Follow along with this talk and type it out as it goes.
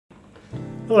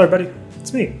Hello everybody,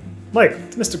 it's me,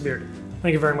 Mike, the Mystic Beard.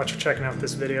 Thank you very much for checking out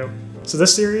this video. So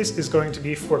this series is going to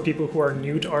be for people who are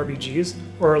new to RBGs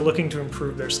or are looking to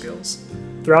improve their skills.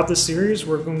 Throughout this series,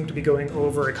 we're going to be going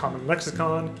over a common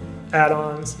lexicon,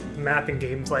 add-ons, map, and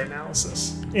gameplay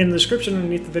analysis. In the description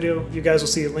underneath the video, you guys will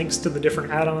see links to the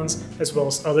different add-ons as well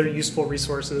as other useful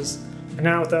resources. And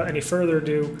now without any further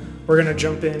ado, we're going to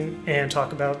jump in and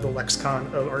talk about the lexicon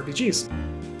of RBGs.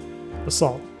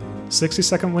 Assault.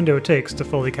 60-second window it takes to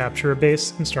fully capture a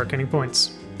base and start getting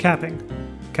points. Capping.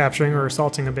 Capturing or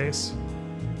assaulting a base.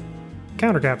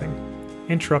 Countercapping.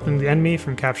 Interrupting the enemy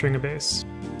from capturing a base.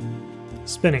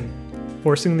 Spinning.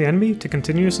 Forcing the enemy to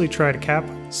continuously try to cap,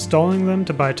 stalling them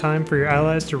to buy time for your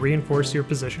allies to reinforce your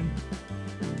position.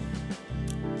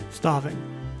 Stalling.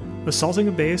 Assaulting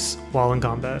a base while in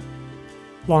combat.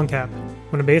 Long cap.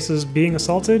 When a base is being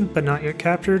assaulted but not yet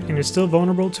captured and is still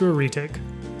vulnerable to a retake.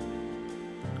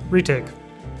 Retake.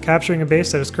 Capturing a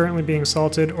base that is currently being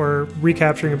assaulted or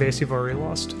recapturing a base you've already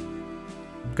lost.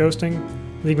 Ghosting.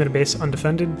 Leaving a base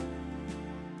undefended.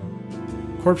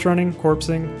 Corpse running,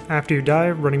 corpsing. After you die,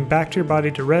 running back to your body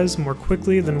to res more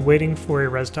quickly than waiting for a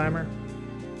res timer.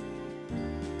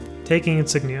 Taking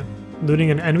insignia. Looting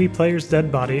an enemy player's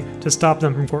dead body to stop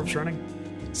them from corpse running.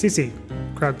 CC.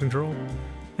 Crowd control.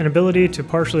 An ability to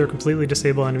partially or completely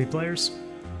disable enemy players.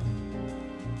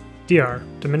 DR.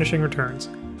 Diminishing returns.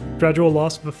 Gradual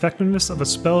loss of effectiveness of a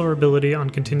spell or ability on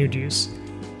continued use.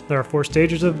 There are 4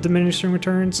 stages of diminishing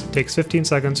returns. It takes 15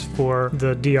 seconds for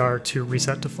the DR to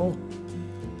reset to full.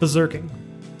 Berserking.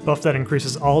 Buff that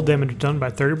increases all damage done by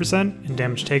 30% and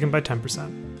damage taken by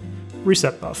 10%.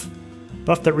 Reset buff.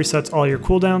 Buff that resets all your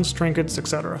cooldowns, trinkets,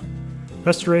 etc.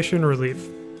 Restoration Relief.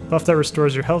 Buff that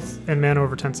restores your health and mana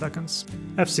over 10 seconds.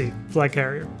 FC. Flag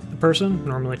carrier. The person,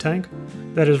 normally tank,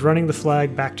 that is running the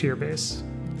flag back to your base.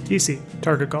 TC,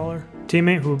 target caller.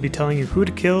 Teammate who will be telling you who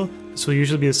to kill. This will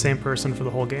usually be the same person for the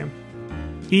whole game.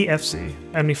 EFC,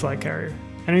 enemy flag carrier.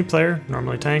 Enemy player,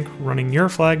 normally tank, running your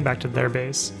flag back to their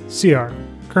base. CR,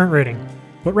 current rating,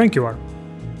 what rank you are.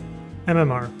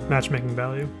 MMR, matchmaking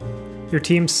value. Your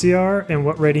team's CR and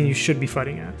what rating you should be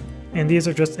fighting at. And these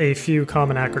are just a few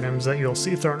common acronyms that you'll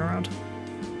see thrown around.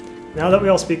 Now that we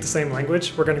all speak the same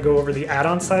language, we're going to go over the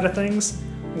add-on side of things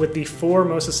with the 4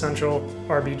 most essential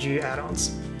RBG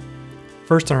add-ons.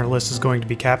 First on our list is going to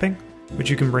be capping, which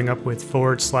you can bring up with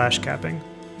 / capping.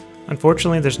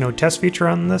 Unfortunately, there's no test feature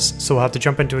on this, so we'll have to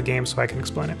jump into a game so I can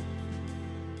explain it.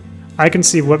 I can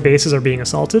see what bases are being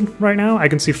assaulted right now. I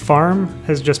can see farm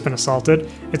has just been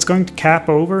assaulted. It's going to cap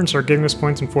over and start giving us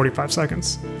points in 45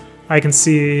 seconds. I can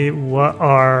see what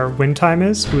our win time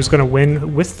is, who's going to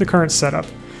win with the current setup.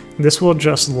 This will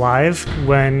adjust live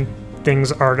when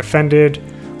things are defended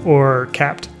or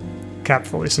capped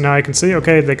fully. So now I can see,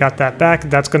 okay, they got that back.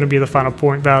 That's going to be the final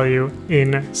point value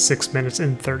in 6 minutes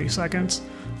and 30 seconds.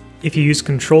 If you use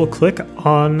Control-Click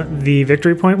on the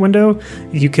victory point window,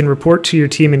 you can report to your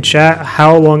team in chat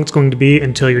how long it's going to be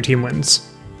until your team wins.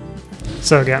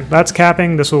 So again, that's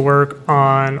capping. This will work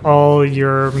on all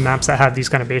your maps that have these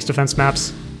kind of base defense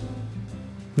maps.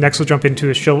 Next, we'll jump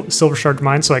into a Silver Shard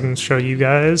Mine so I can show you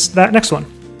guys that next one.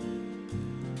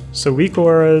 So weak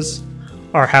auras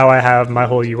are how I have my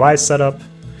whole UI set up,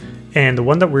 and the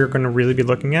one that we're going to really be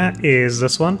looking at is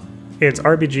this one. It's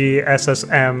RBG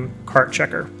SSM Cart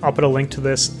Checker. I'll put a link to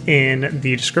this in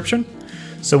the description.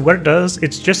 So what it does,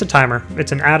 it's just a timer.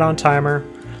 It's an add-on timer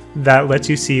that lets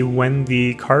you see when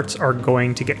the carts are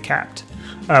going to get capped.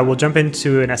 We'll jump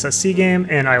into an SSC game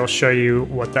and I will show you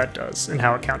what that does and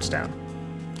how it counts down.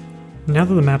 Now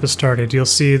that the map is started, you'll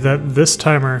see that this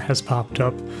timer has popped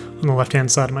up on the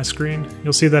left-hand side of my screen.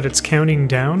 You'll see that it's counting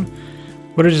down.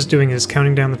 What it is doing is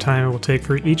counting down the time it will take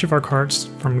for each of our carts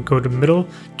from go to middle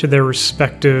to their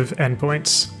respective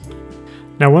endpoints.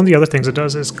 Now one of the other things it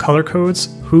does is color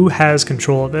codes who has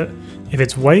control of it. If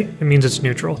it's white, it means it's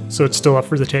neutral, so it's still up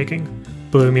for the taking.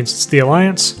 Blue means it's the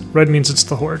Alliance, red means it's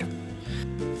the Horde.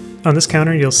 On this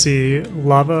counter you'll see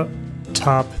lava,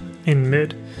 top, and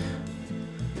mid.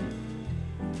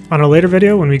 On a later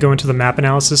video, when we go into the map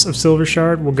analysis of Silver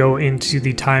Shard, we'll go into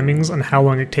the timings on how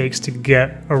long it takes to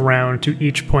get around to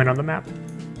each point on the map.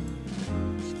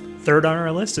 Third on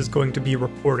our list is going to be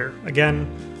Reporter. Again,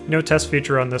 no test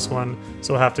feature on this one,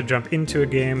 so we'll have to jump into a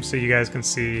game so you guys can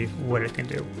see what it can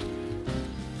do.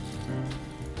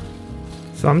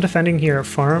 So I'm defending here at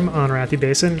Farm on Arathi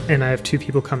Basin, and I have 2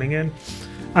 people coming in.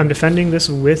 I'm defending this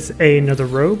with another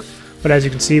rogue, but as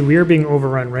you can see, we are being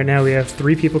overrun. Right now we have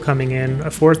 3 people coming in, a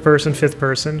 4th person, 5th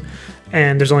person,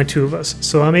 and there's only 2 of us.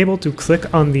 So I'm able to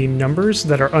click on the numbers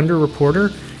that are under Reporter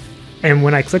And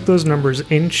when I click those numbers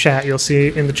in chat, you'll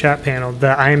see in the chat panel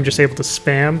that I am just able to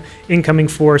spam incoming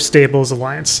for Stables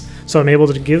Alliance. So I'm able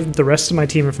to give the rest of my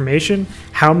team information,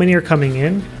 how many are coming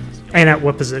in, and at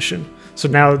what position. So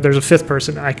now there's a fifth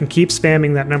person. I can keep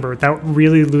spamming that number without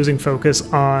really losing focus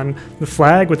on the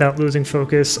flag, without losing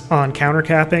focus on counter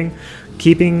capping,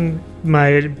 keeping my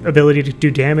ability to do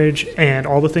damage, and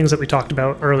all the things that we talked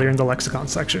about earlier in the Lexicon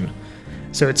section.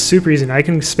 So it's super easy, and I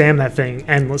can spam that thing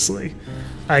endlessly.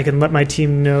 I can let my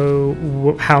team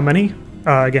know how many.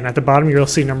 Again, at the bottom you'll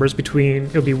see numbers between,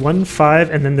 it'll be 1, 5,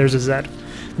 and then there's a Z.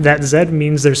 That Z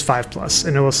means there's 5+,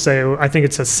 and it will say, I think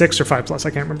it says 6 or 5+, I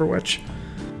can't remember which.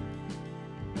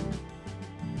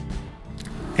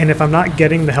 And if I'm not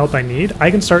getting the help I need, I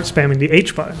can start spamming the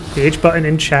H button. The H button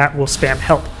in chat will spam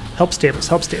help. Help Stables,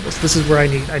 help Stables. This is where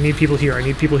I need people here. I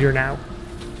need people here now.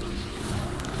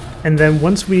 And then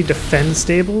once we defend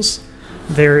Stables,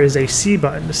 there is a C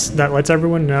button that lets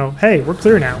everyone know, hey, we're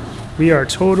clear now. We are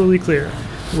totally clear,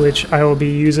 which I will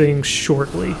be using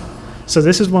shortly. So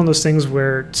this is one of those things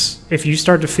where if you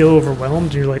start to feel overwhelmed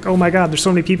and you're like, oh my god, there's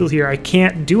so many people here, I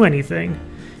can't do anything,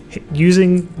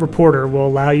 using Reporter will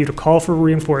allow you to call for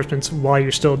reinforcements while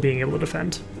you're still being able to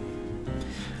defend.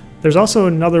 There's also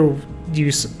another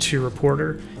use to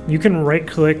Reporter. You can right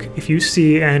click if you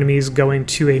see enemies going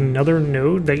to another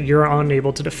node that you're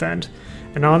unable to defend.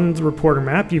 And on the Reporter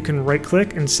map, you can right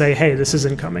click and say, hey, this is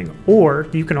incoming. Or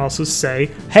you can also say,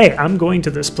 hey, I'm going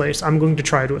to this place, I'm going to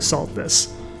try to assault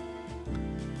this.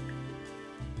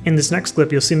 In this next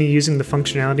clip, you'll see me using the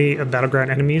functionality of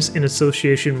Battleground enemies in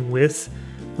association with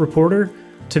Reporter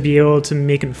to be able to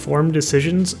make informed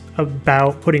decisions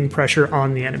about putting pressure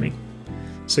on the enemy.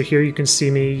 So here you can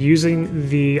see me using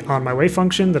the on my way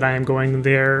function that I am going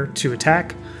there to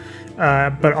attack,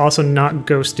 but also not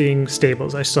ghosting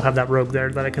Stables. I still have that rogue there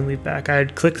that I can leave back.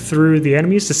 I'd click through the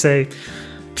enemies to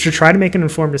try to make an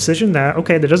informed decision that,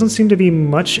 okay, there doesn't seem to be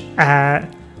much at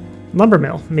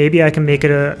Lumbermill. Maybe I can make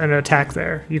it an attack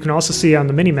there. You can also see on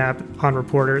the minimap on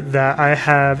Reporter that I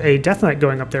have a Death Knight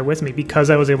going up there with me because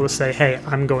I was able to say, hey,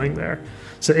 I'm going there.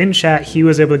 So in chat, he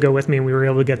was able to go with me and we were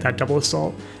able to get that double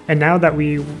assault. And now that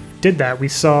we did that,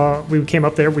 we came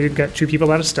up there, we got 2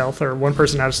 people out of stealth, or 1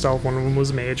 person out of stealth, 1 of them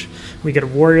was mage. We get a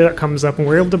warrior that comes up and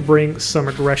we're able to bring some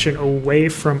aggression away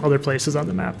from other places on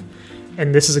the map.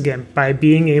 And this is, again, by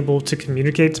being able to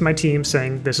communicate to my team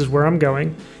saying this is where I'm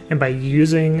going, and by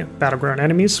using Battleground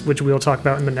enemies, which we'll talk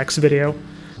about in the next video.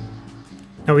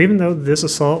 Now, even though this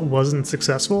assault wasn't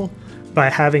successful, by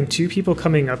having 2 people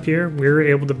coming up here, we were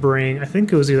able to bring, I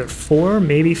think it was either 4,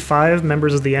 maybe 5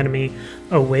 members of the enemy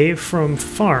away from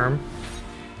farm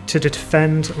to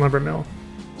defend Lumbermill.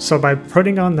 So by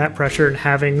putting on that pressure and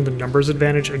having the numbers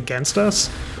advantage against us,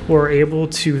 we're able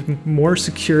to more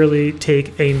securely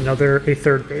take a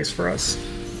third base for us.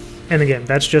 And again,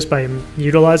 that's just by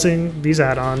utilizing these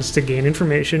add-ons to gain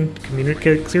information,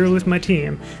 communicate clearly with my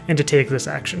team, and to take this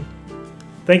action.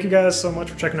 Thank you guys so much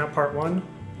for checking out part 1.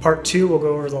 Part 2 will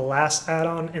go over the last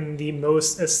add-on and the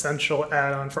most essential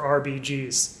add-on for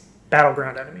RBGs,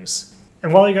 Battleground enemies.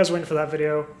 And while you guys are waiting for that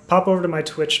video, pop over to my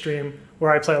Twitch stream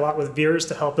where I play a lot with viewers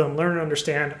to help them learn and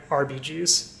understand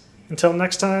RBGs. Until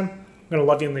next time, I'm going to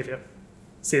love you and leave you.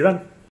 See you then.